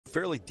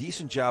fairly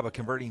decent job of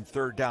converting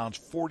third downs,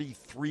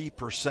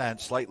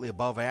 43%, slightly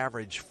above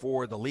average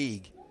for the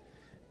league.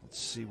 Let's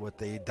see what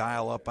they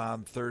dial up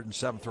on third and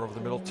 7, throw over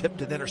the middle,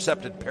 tipped and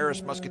intercepted.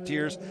 Paris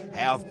Musketeers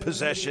have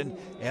possession,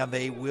 and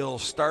they will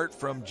start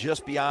from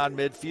just beyond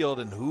midfield,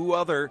 and who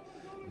other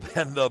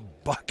than the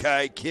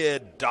Buckeye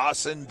kid,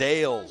 Dawson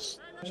Dales.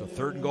 So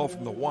 3rd and goal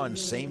from the 1,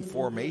 same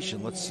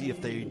formation. Let's see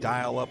if they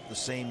dial up the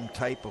same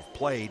type of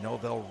play. No,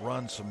 they'll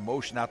run some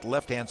motion out the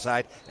left-hand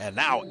side, and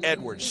now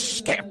Edwards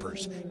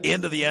scampers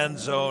into the end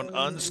zone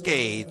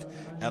unscathed,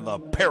 and the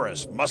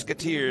Paris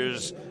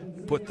Musketeers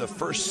put the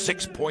first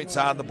 6 points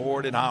on the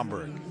board in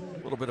Hamburg.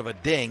 A little bit of a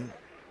ding.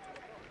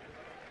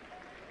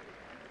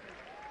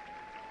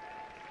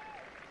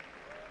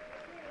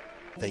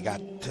 They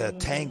got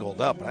tangled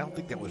up, but I don't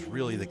think that was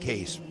really the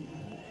case.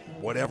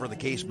 Whatever the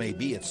case may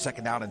be, it's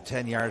 2nd down and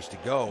 10 yards to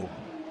go,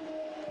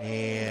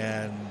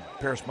 and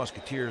Paris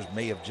Musketeers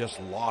may have just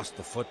lost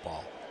the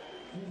football.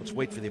 Let's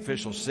wait for the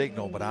official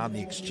signal, but on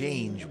the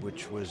exchange,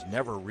 which was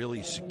never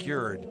really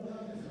secured,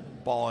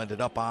 ball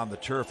ended up on the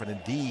turf, and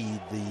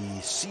indeed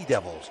the Sea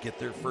Devils get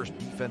their first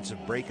defensive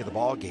break of the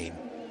ball game.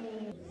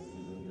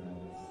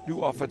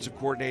 New offensive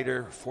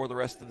coordinator for the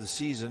rest of the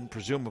season,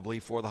 presumably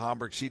for the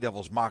Hamburg Sea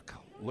Devils. Mock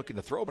looking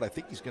to throw, but I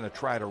think he's going to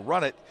try to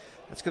run it.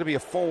 That's going to be a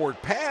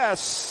forward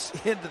pass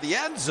into the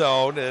end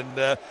zone, and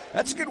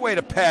that's a good way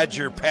to pad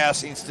your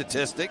passing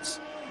statistics.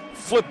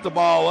 Flip the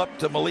ball up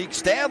to Malik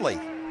Stanley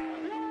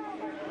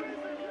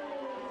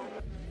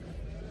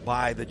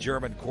by the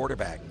German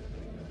quarterback.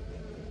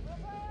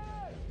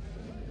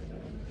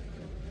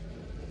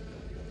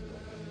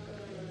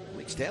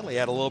 Stanley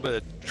had a little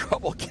bit of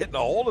trouble getting a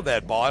hold of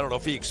that ball. I don't know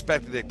if he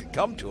expected it to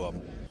come to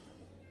him.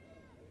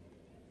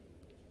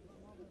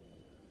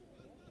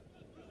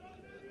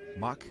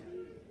 Muck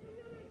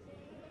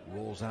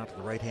rolls out to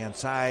the right-hand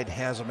side,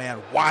 has a man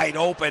wide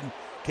open.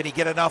 Can he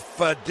get enough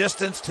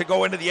distance to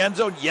go into the end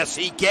zone? Yes,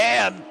 he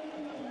can.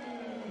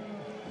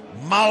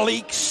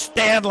 Malik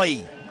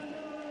Stanley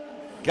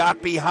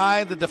got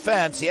behind the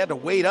defense. He had to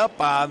wait up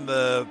on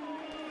the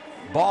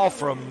ball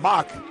from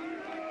Muck.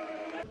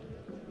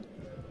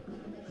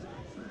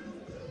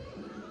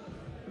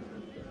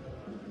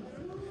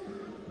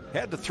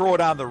 Had to throw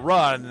it on the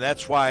run.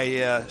 That's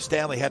why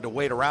Stanley had to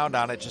wait around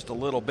on it just a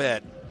little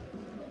bit.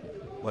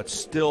 But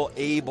still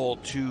able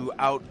to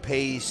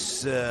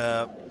outpace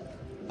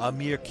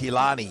Amir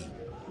Kilani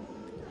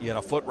in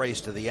a foot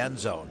race to the end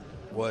zone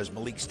was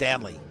Malik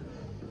Stanley.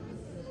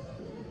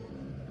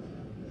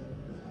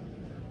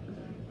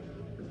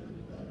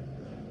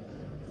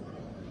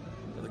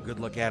 Another good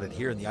look at it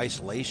here in the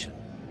isolation.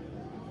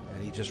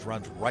 And he just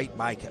runs right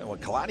by. Well,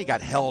 Kilani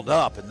got held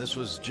up, and this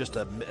was just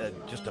a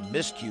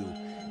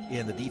miscue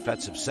in the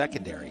defensive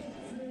secondary.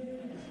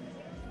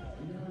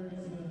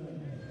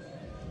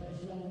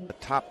 The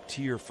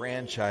top-tier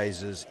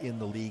franchises in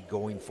the league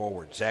going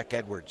forward. Zach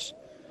Edwards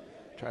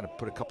trying to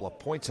put a couple of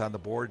points on the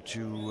board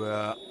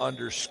to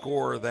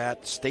underscore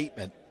that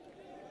statement.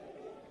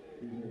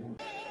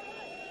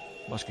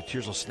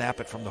 Musketeers will snap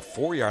it from the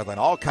 4-yard line.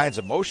 All kinds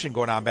of motion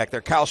going on back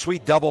there. Kyle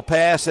Sweet double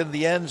pass in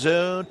the end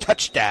zone.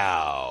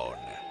 Touchdown.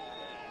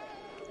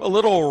 A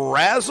little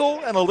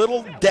razzle and a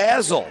little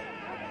dazzle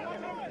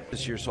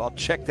this year, so I'll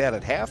check that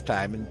at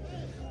halftime and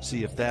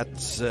see if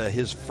that's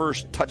his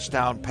first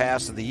touchdown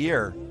pass of the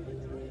year.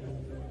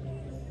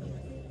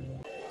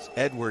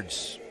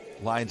 Edwards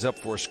lines up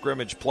for a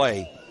scrimmage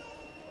play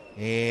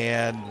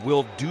and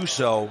will do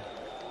so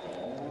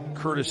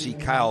courtesy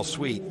Kyle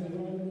Sweet.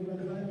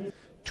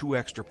 2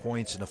 extra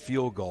points and a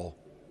field goal.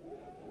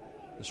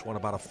 This one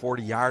about a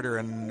 40-yarder,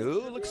 and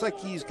looks like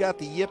he's got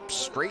the yips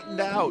straightened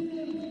out.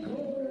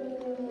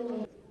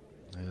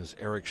 As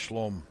Eric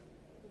Schlom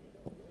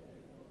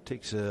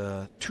takes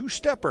a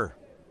 2-stepper.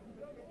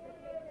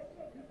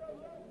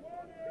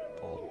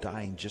 Ball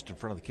dying just in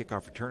front of the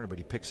kickoff returner, but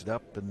he picks it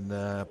up and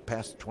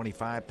past the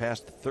 25,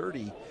 past the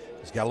 30.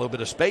 He's got a little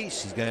bit of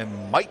space. He's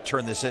might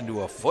turn this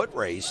into a foot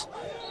race.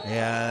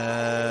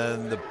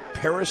 And the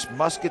Paris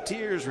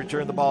Musketeers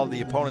return the ball to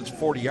the opponent's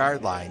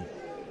 40-yard line.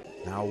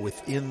 Now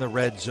within the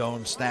red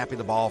zone, snapping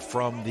the ball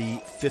from the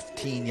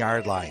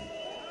 15-yard line.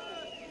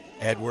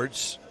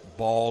 Edwards,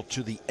 ball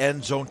to the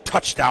end zone,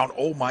 touchdown.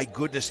 Oh my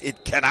goodness,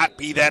 it cannot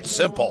be that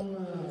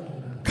simple.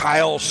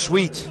 Kyle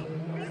Sweet.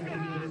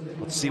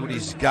 Let's see what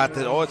he's got.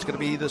 Oh, it's going to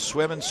be the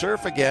swim and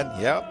surf again.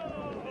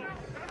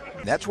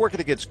 Yep. That's working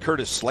against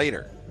Curtis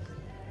Slater.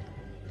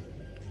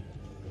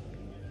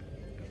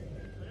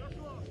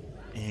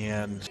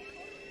 And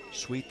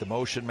Sweet, the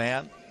motion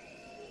man.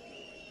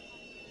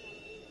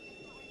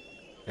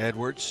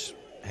 Edwards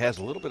has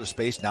a little bit of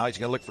space. Now he's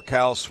going to look for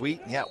Kyle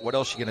Sweet. Yeah, what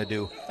else are you going to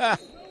do?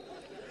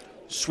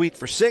 Sweet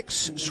for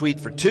 6, Sweet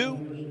for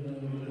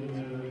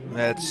 2.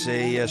 That's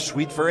a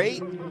Sweet for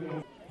 8.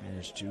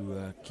 There's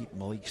to keep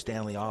Malik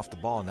Stanley off the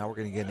ball. Now we're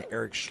going to get an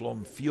Eric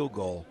Schlom field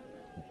goal.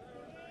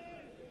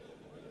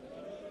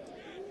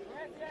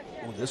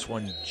 Oh, this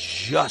one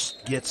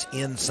just gets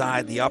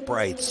inside the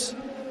uprights.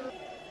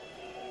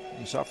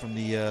 You saw from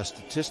the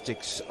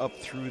statistics up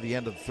through the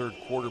end of the third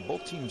quarter,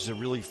 both teams are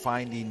really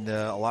finding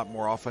a lot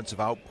more offensive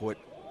output.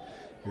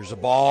 Here's a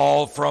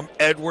ball from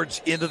Edwards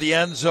into the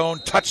end zone.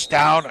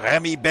 Touchdown,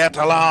 Remy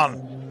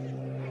Berthelin.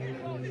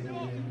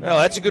 Well,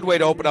 that's a good way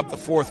to open up the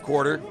fourth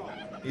quarter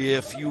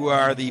if you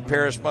are the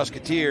Paris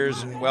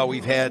Musketeers. And, well,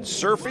 we've had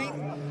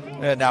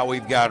surfing, and now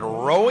we've got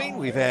rowing,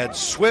 we've had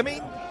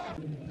swimming.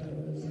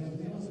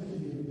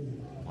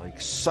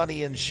 Like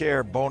Sonny and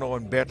Cher, Bono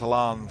and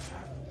Berthelin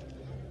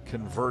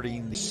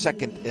converting the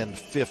 2nd and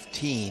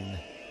 15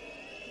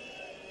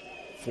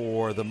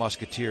 for the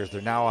Musketeers.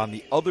 They're now on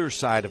the other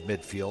side of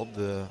midfield,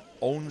 the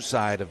own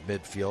side of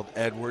midfield.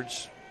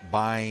 Edwards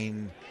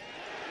buying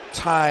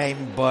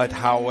time, but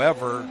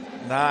however,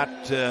 not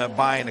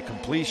buying a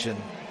completion.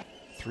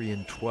 3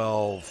 and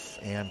 12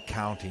 and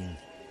counting.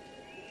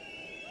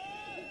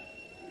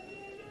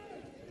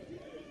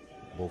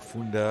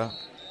 Bofunda,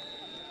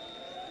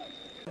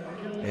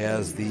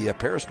 as the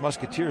Paris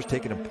Musketeers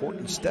take an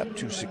important step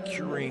to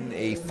securing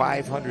a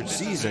 500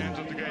 season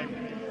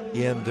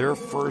in their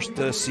first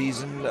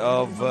season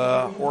of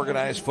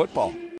organized football.